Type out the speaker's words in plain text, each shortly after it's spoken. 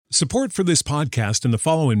Support for this podcast and the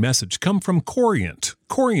following message come from Corient.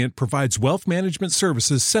 Corient provides wealth management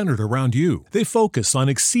services centered around you. They focus on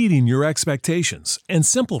exceeding your expectations and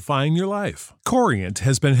simplifying your life. Corient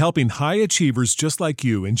has been helping high achievers just like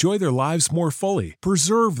you enjoy their lives more fully,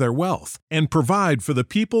 preserve their wealth, and provide for the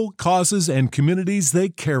people, causes, and communities they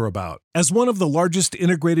care about. As one of the largest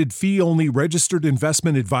integrated fee-only registered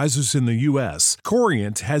investment advisors in the U.S.,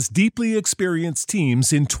 Corient has deeply experienced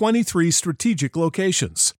teams in 23 strategic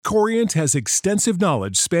locations. Corient has extensive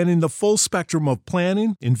knowledge spanning the full spectrum of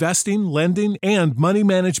planning, investing, lending, and money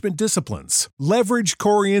management disciplines. Leverage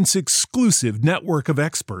Corient's exclusive network of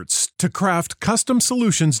experts to craft custom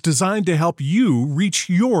solutions designed to help you reach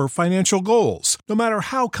your financial goals, no matter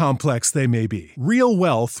how complex they may be. Real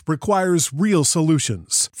wealth requires real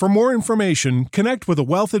solutions. For more information, connect with a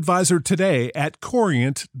wealth advisor today at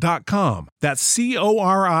Corient.com. That's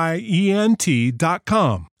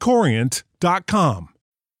Corient.com. Corient.com.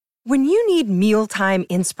 When you need mealtime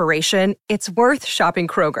inspiration, it's worth shopping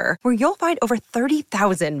Kroger, where you'll find over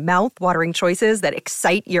 30,000 mouth-watering choices that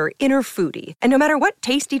excite your inner foodie. And no matter what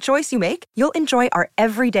tasty choice you make, you'll enjoy our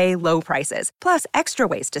everyday low prices, plus extra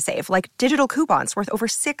ways to save, like digital coupons worth over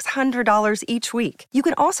 $600 each week. You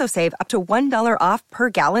can also save up to $1 off per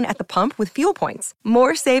gallon at the pump with fuel points.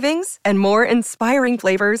 More savings and more inspiring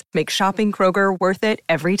flavors make shopping Kroger worth it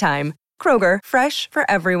every time. Kroger, fresh for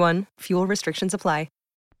everyone. Fuel restrictions apply.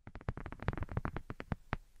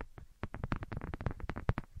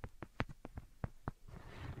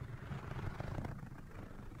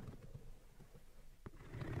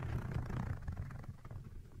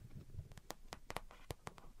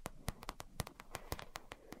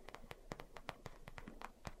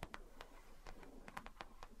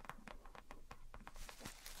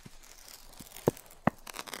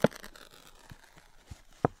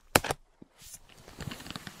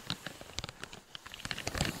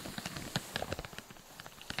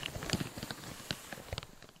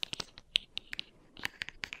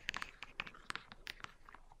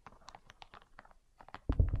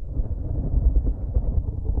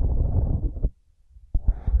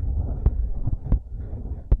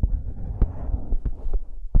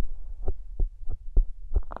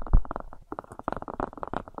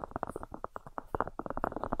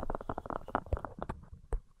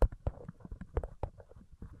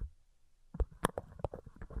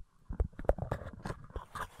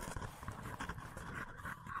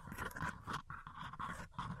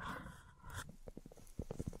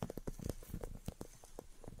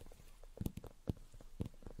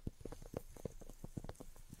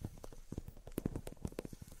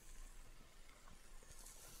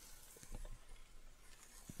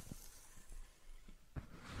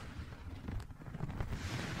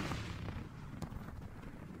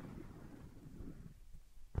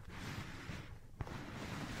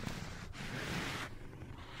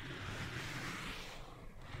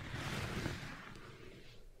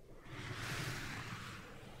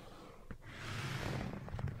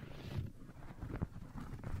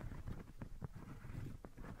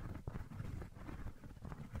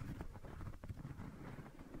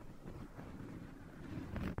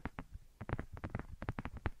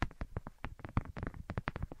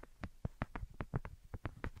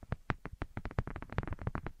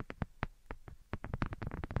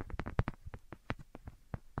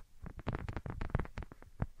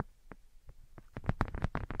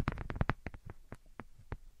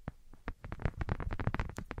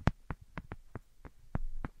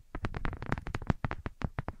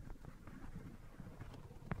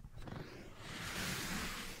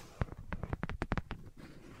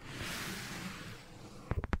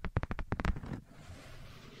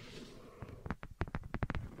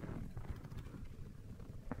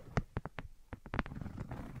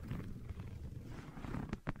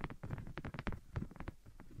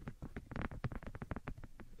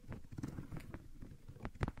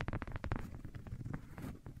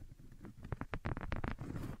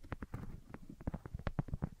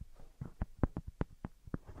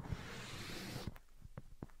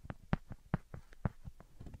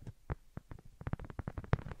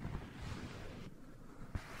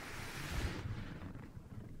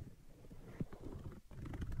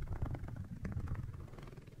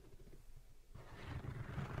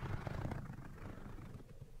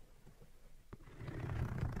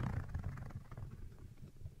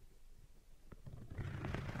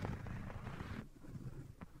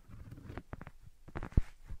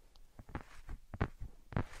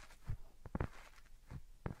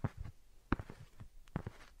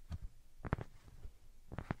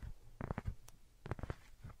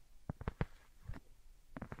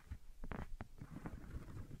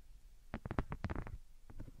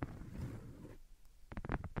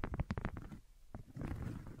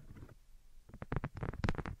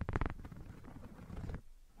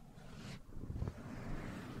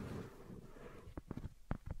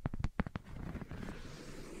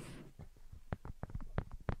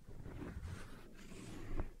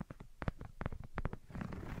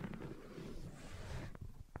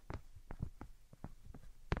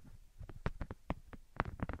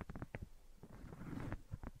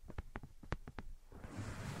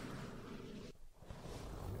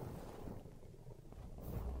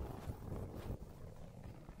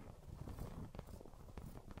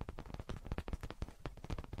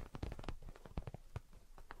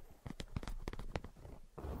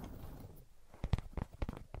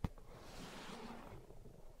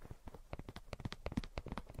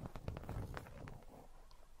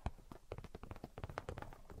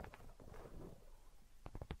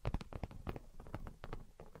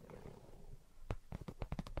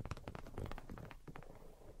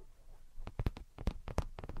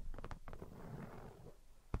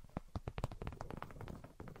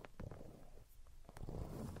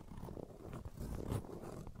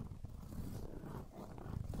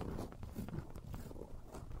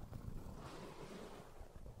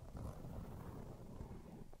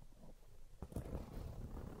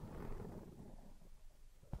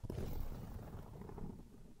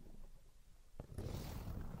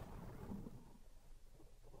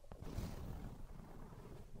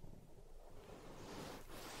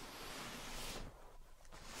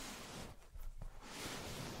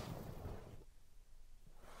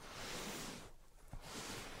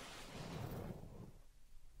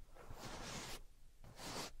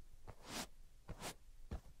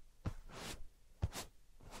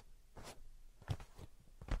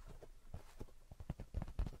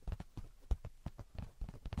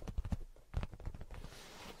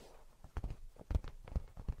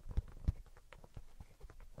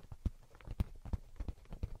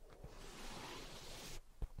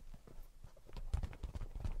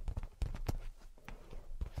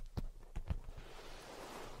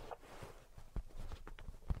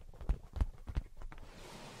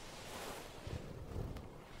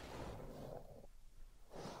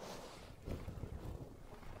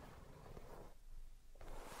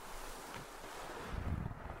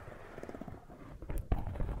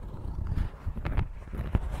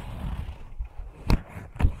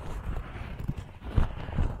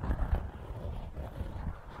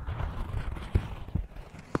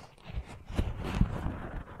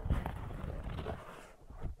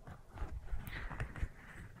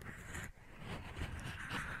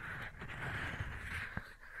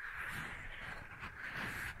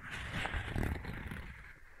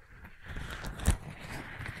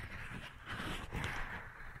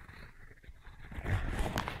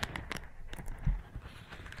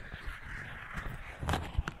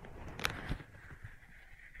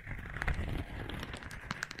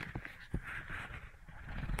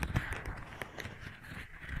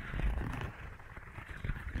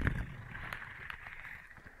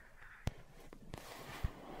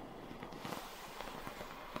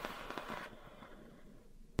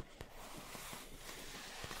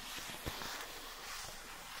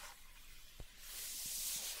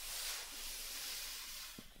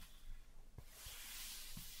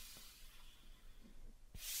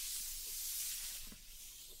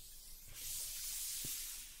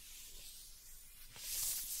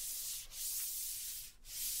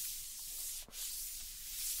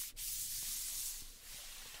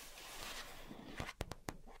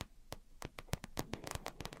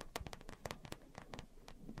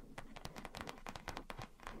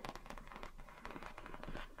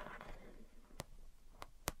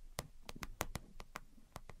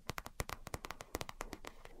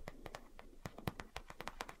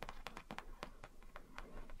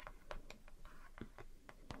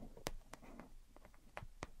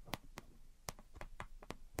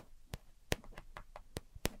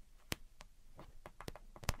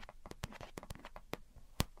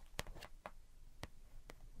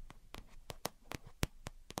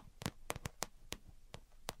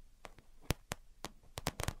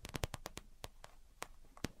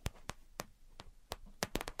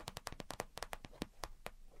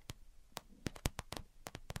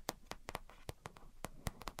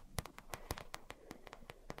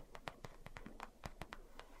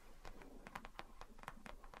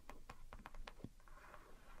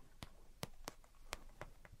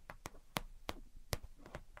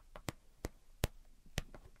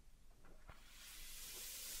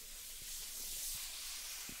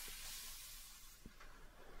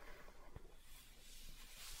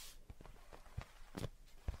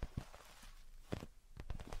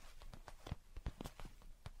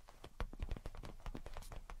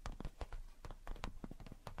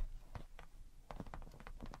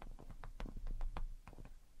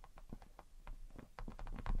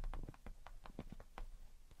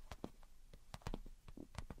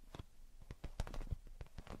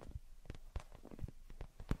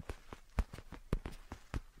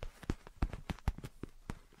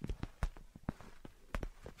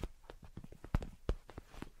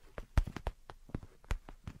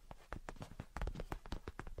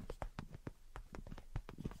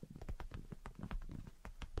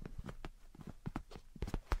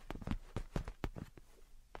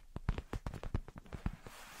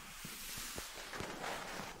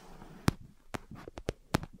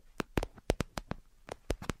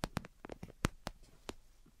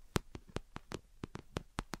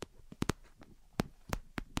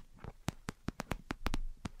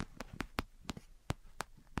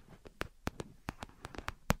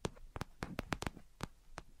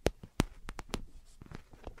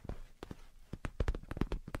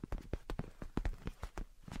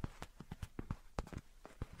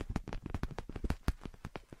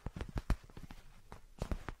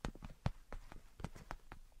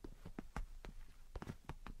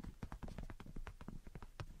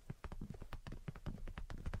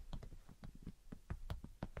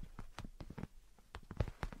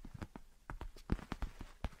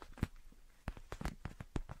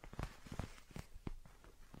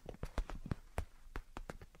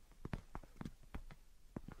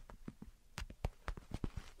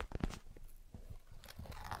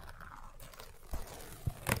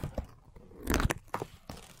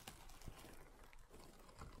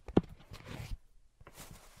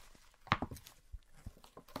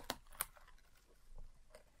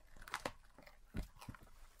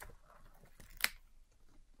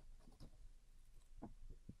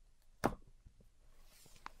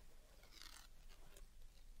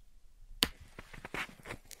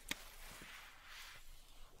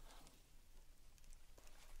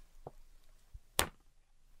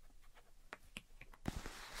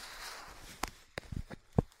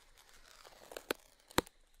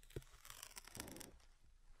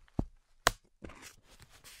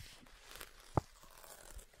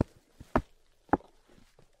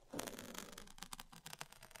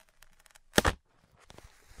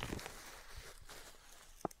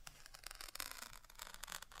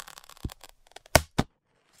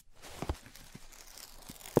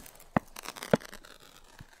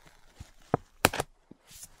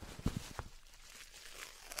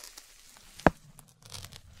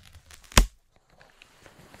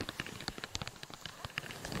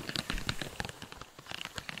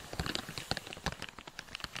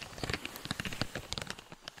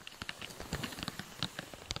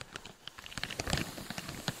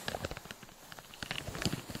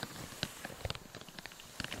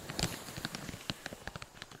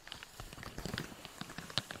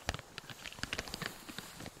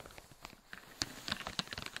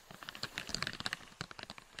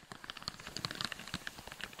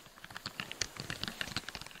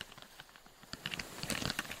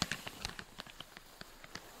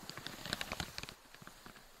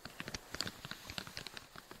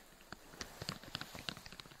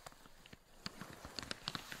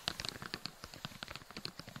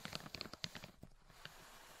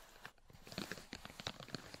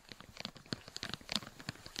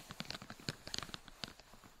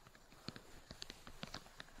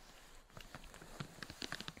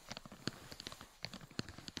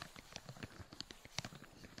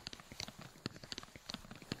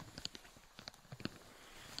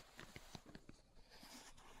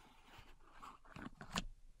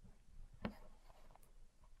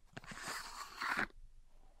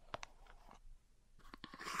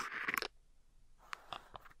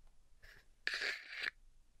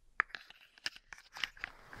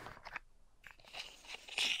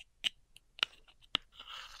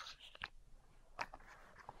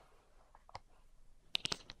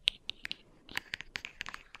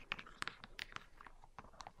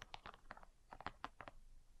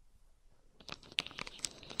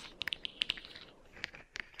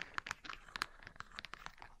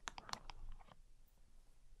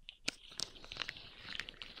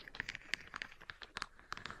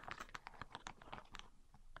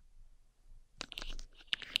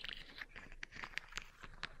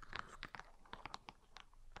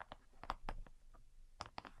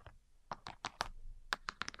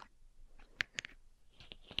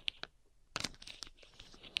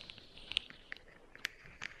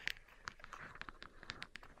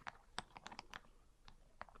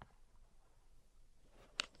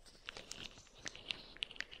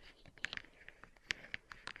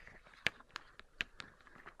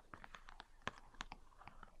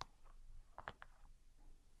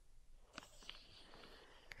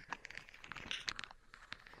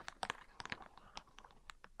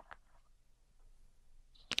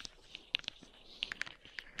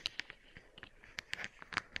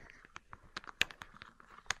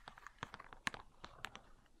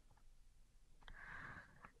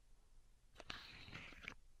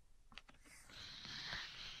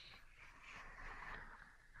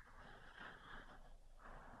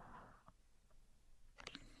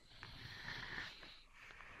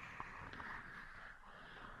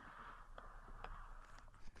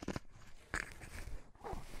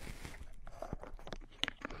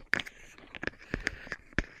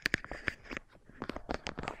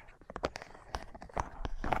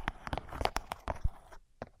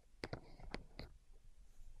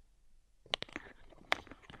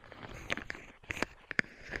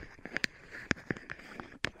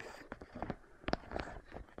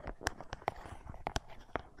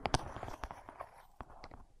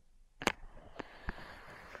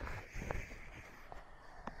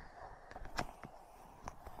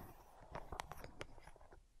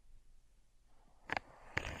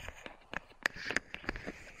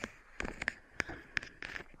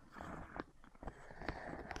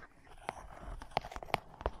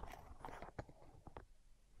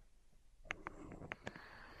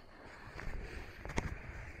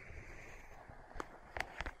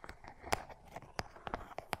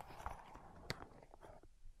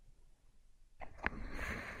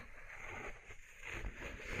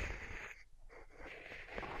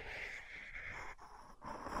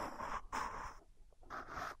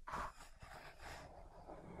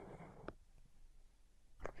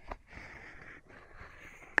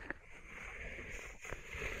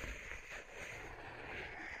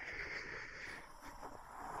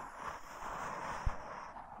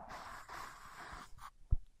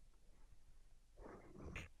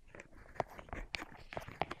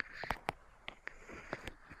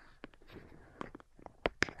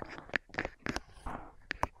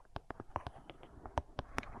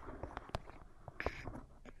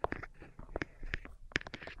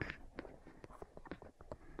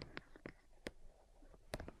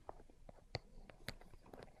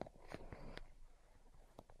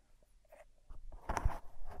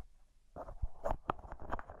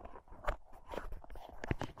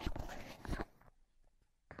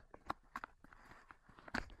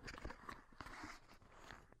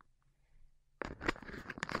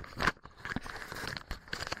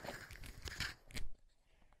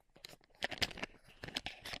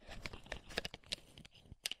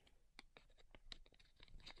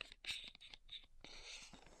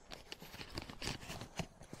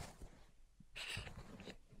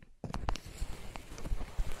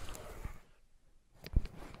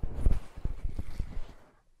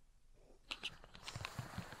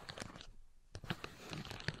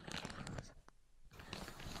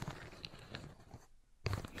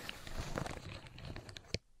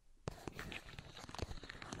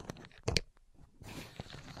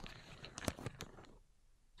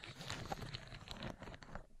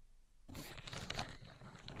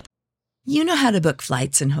 You know how to book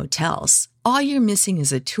flights and hotels. All you're missing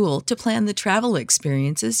is a tool to plan the travel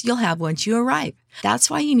experiences you'll have once you arrive. That's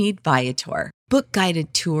why you need Viator. Book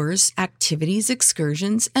guided tours, activities,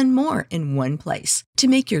 excursions, and more in one place to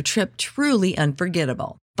make your trip truly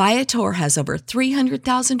unforgettable. Viator has over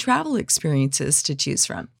 300,000 travel experiences to choose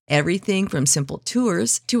from. Everything from simple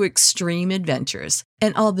tours to extreme adventures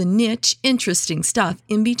and all the niche, interesting stuff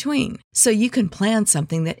in between. So you can plan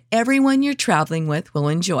something that everyone you're traveling with will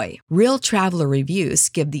enjoy. Real traveler reviews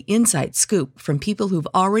give the inside scoop from people who've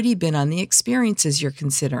already been on the experiences you're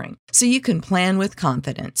considering. So you can plan with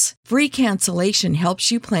confidence. Free cancellation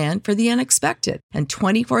helps you plan for the unexpected. And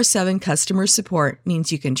 24/7 customer support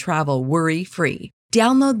means you can travel worry-free.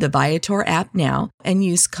 Download the Viator app now and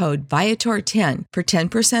use code Viator10 for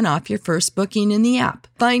 10% off your first booking in the app.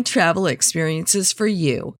 Find travel experiences for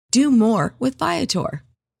you. Do more with Viator.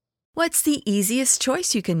 What's the easiest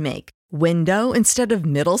choice you can make? Window instead of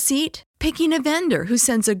middle seat? Picking a vendor who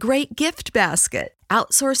sends a great gift basket?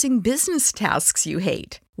 Outsourcing business tasks you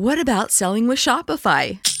hate? What about selling with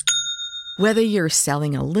Shopify? Whether you're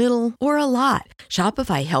selling a little or a lot,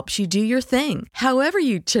 Shopify helps you do your thing, however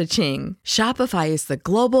you cha-ching. Shopify is the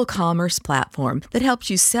global commerce platform that helps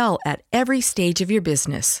you sell at every stage of your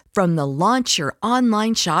business. From the launch your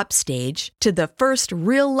online shop stage to the first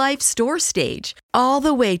real-life store stage, all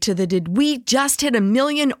the way to the did we just hit a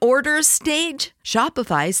million orders stage.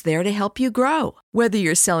 Shopify's there to help you grow. Whether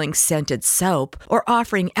you're selling scented soap or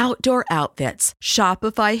offering outdoor outfits,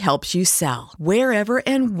 Shopify helps you sell. Wherever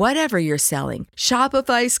and whatever you're selling,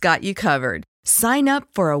 Shopify's got you covered. Sign up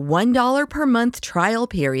for a $1 per month trial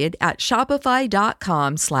period at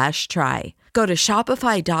shopify.com/try. Go to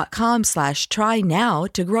shopify.com/try now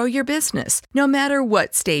to grow your business, no matter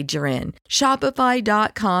what stage you're in.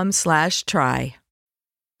 Shopify.com/try.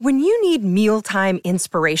 When you need mealtime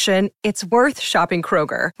inspiration, it's worth shopping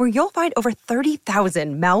Kroger, where you'll find over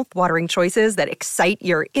 30,000 mouth-watering choices that excite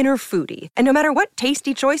your inner foodie. And no matter what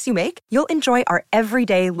tasty choice you make, you'll enjoy our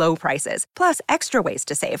everyday low prices, plus extra ways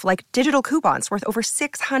to save, like digital coupons worth over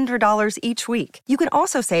 $600 each week. You can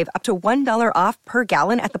also save up to $1 off per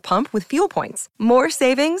gallon at the pump with fuel points. More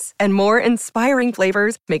savings and more inspiring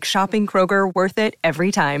flavors make shopping Kroger worth it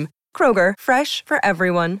every time. Kroger, fresh for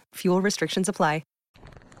everyone. Fuel restrictions apply.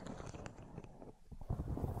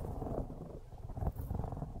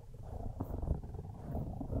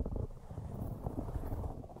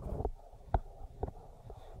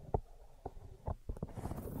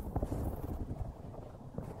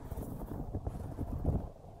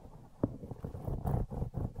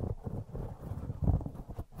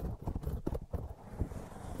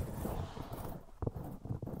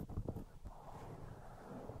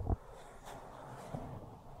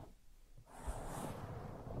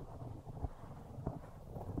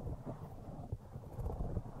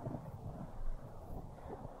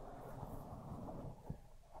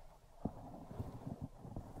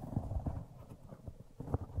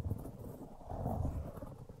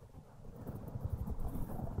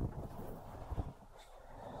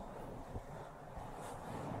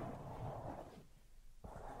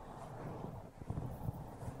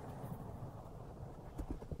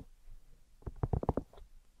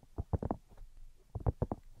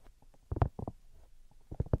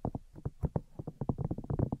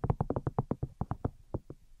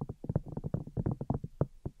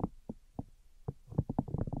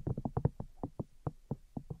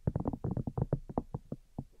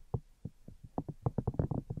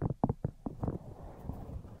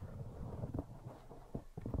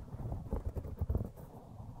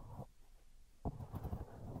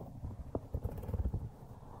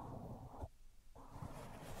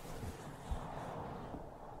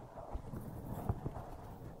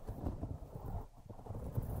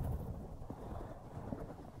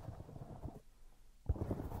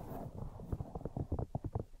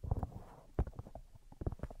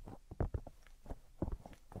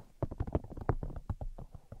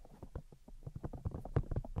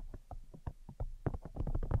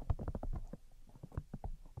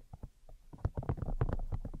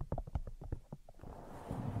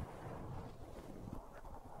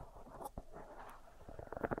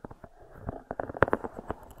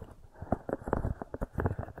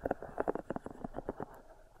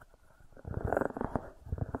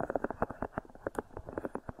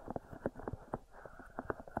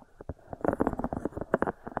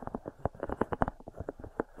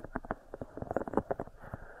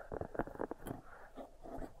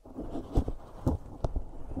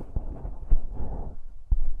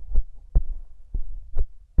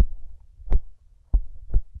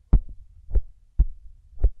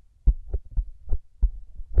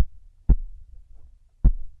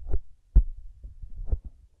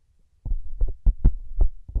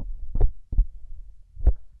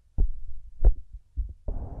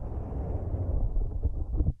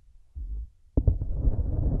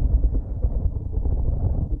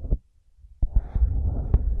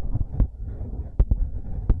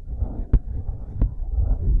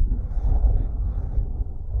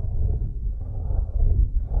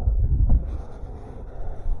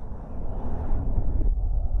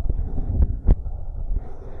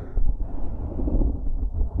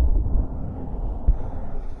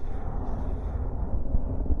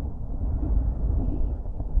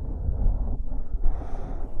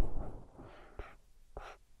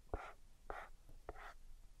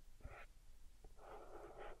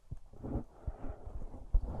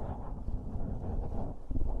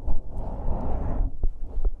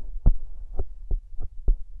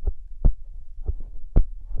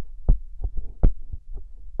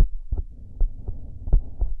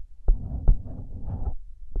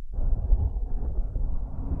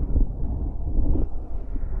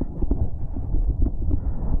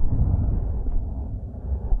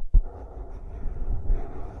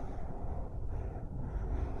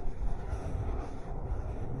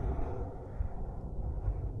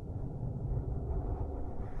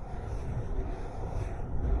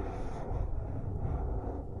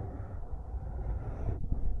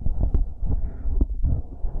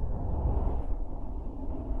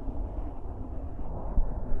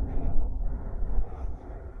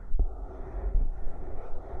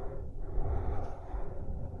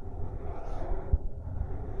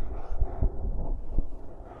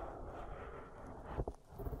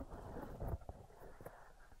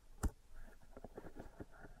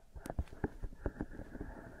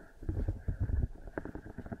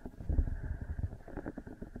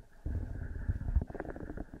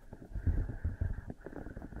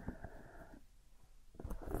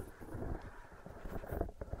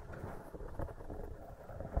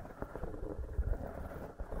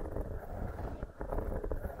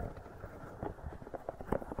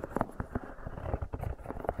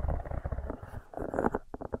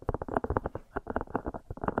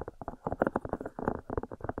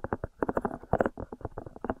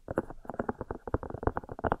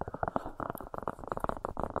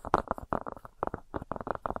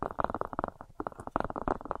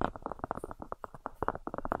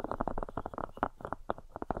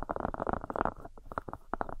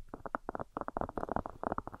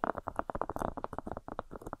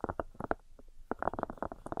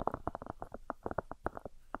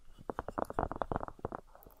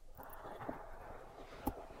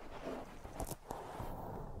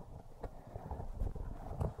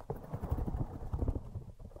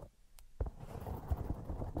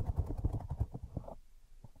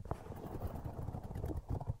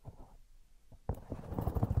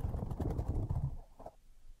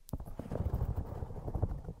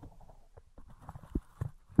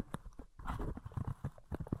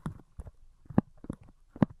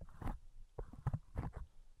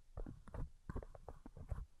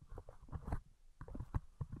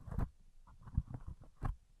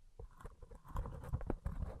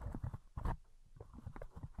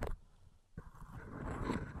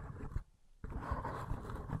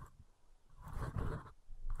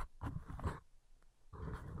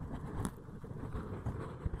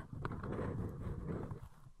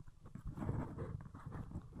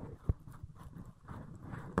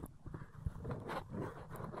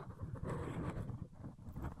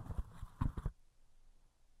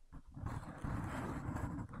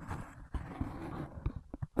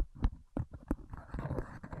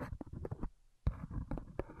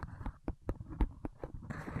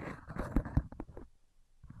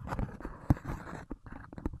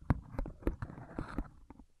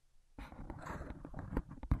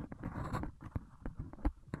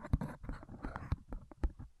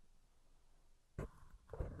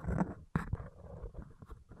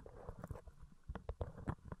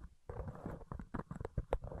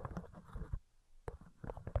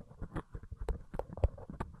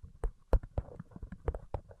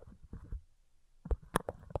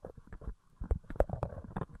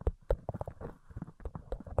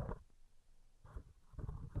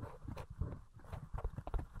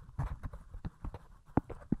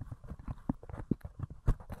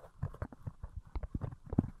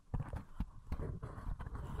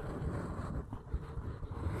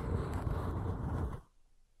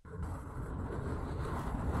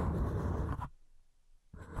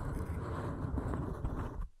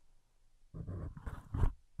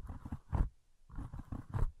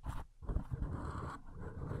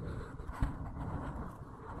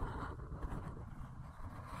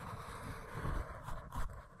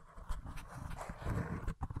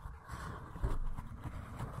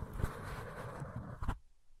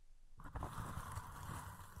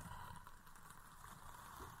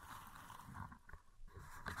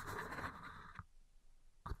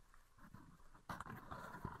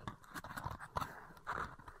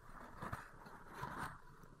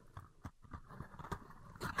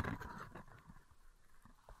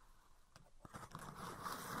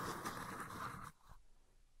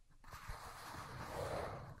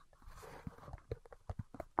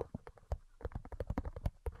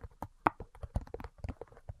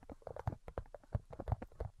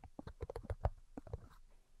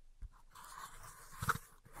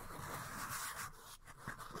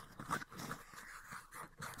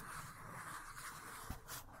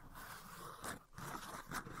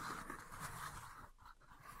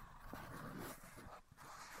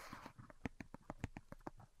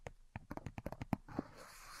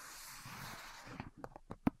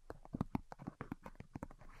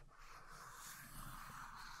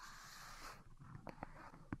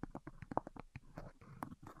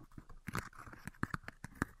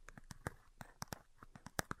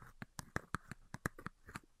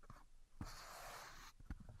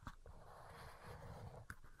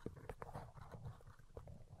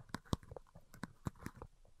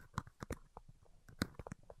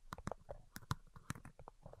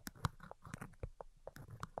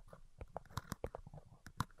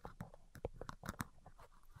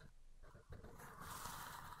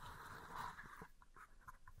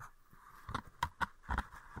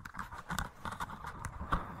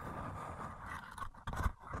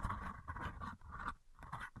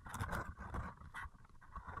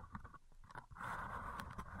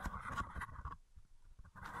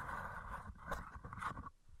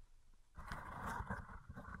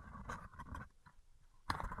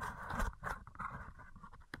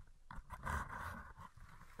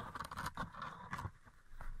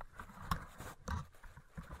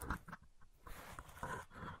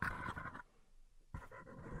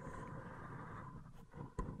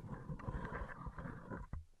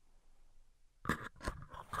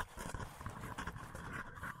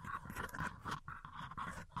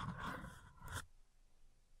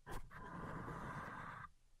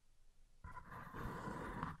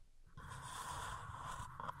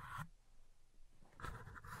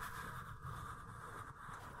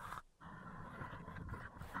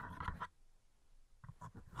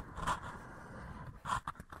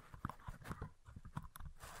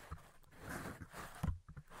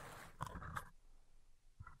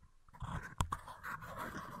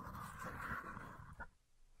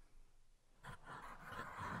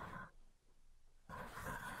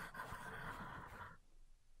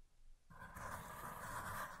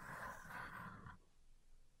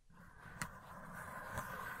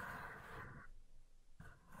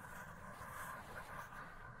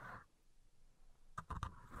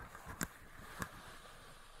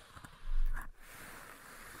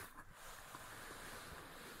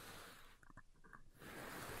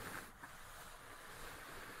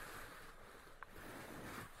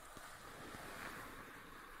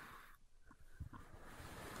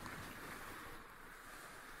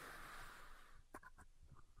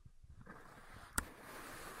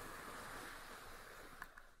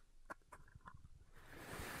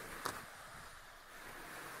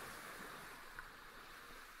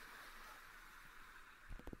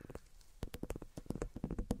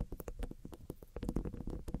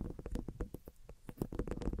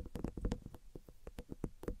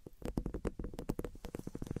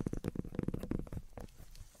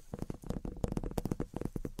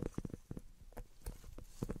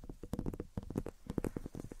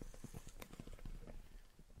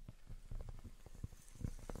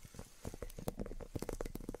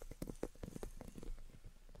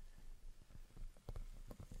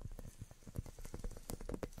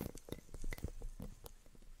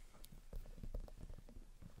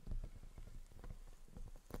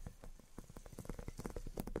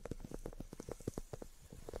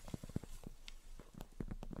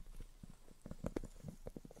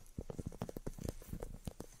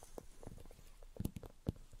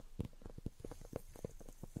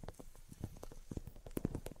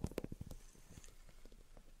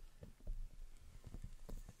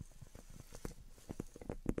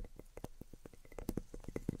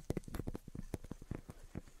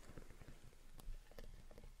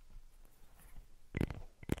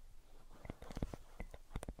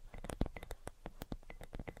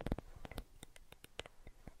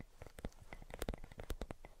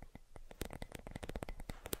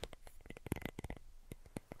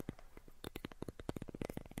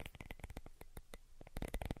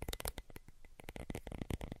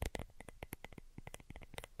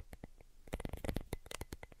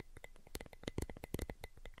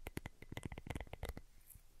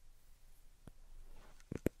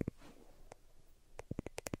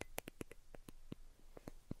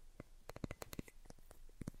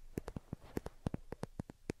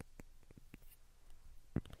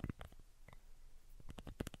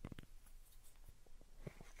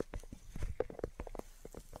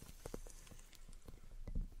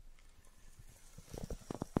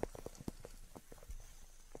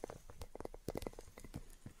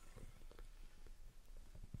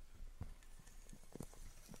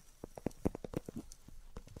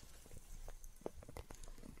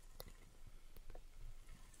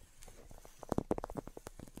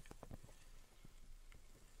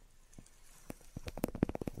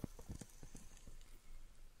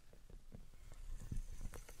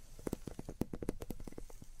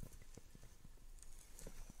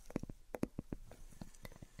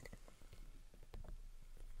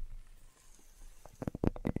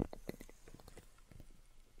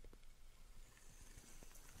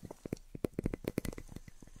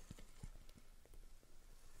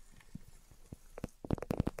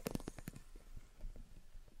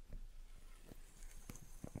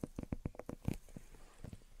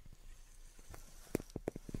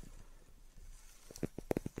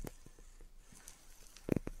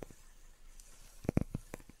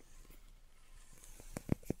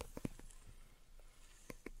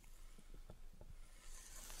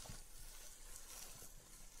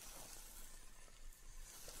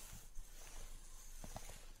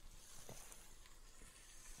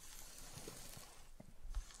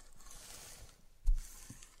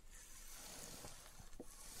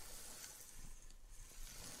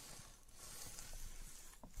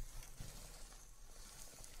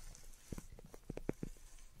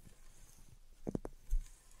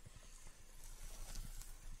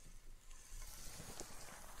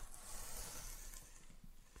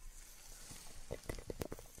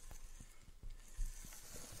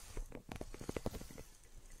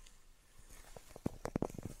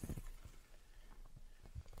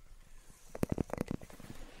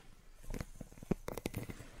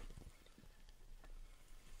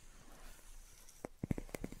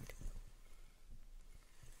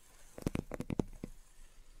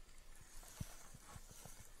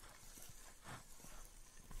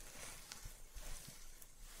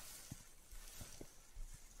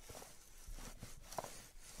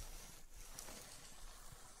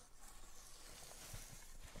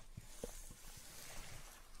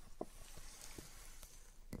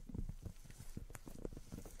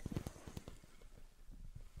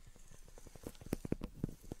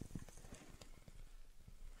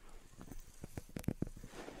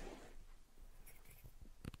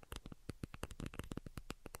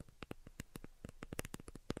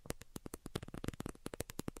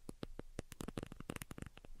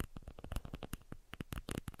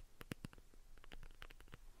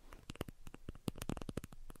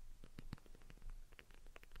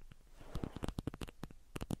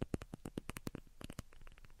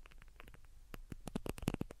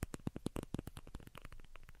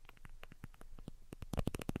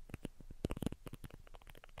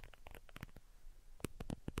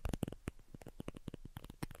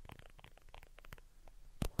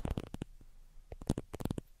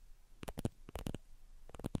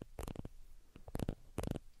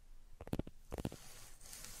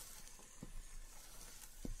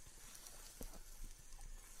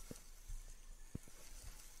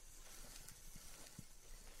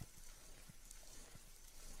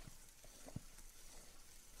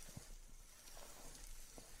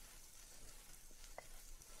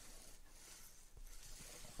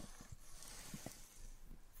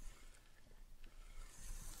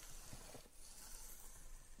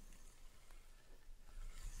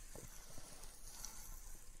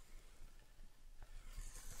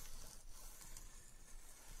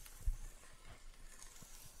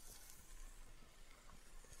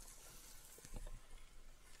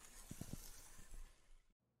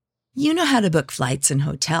 You know how to book flights and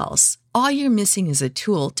hotels. All you're missing is a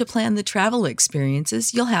tool to plan the travel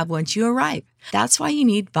experiences you'll have once you arrive. That's why you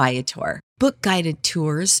need Viator. Book guided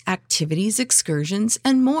tours, activities, excursions,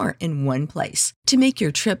 and more in one place to make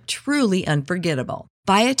your trip truly unforgettable.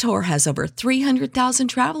 Viator has over 300,000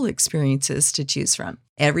 travel experiences to choose from.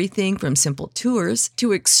 Everything from simple tours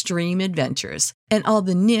to extreme adventures and all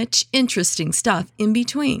the niche, interesting stuff in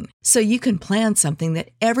between. So you can plan something that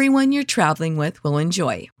everyone you're traveling with will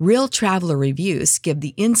enjoy. Real traveler reviews give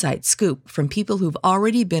the inside scoop from people who've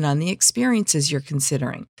already been on the experiences you're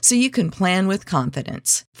considering. So you can plan with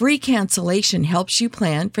confidence. Free cancellation helps you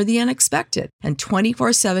plan for the unexpected. And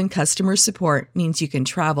 24/7 customer support means you can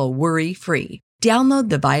travel worry-free. Download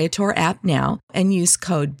the Viator app now and use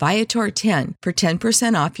code Viator10 for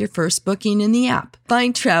 10% off your first booking in the app.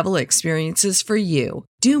 Find travel experiences for you.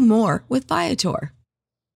 Do more with Viator.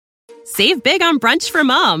 Save big on brunch for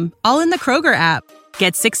mom, all in the Kroger app.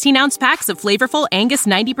 Get 16-ounce packs of flavorful Angus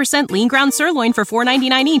 90% lean ground sirloin for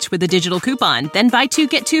 $4.99 each with a digital coupon. Then buy 2,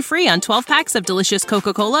 get 2 free on 12 packs of delicious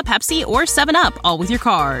Coca-Cola, Pepsi, or 7-Up, all with your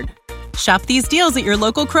card. Shop these deals at your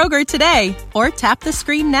local Kroger today, or tap the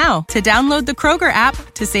screen now to download the Kroger app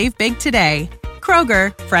to save big today.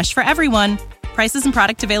 Kroger, fresh for everyone. Prices and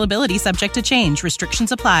product availability subject to change.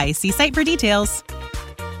 Restrictions apply. See site for details.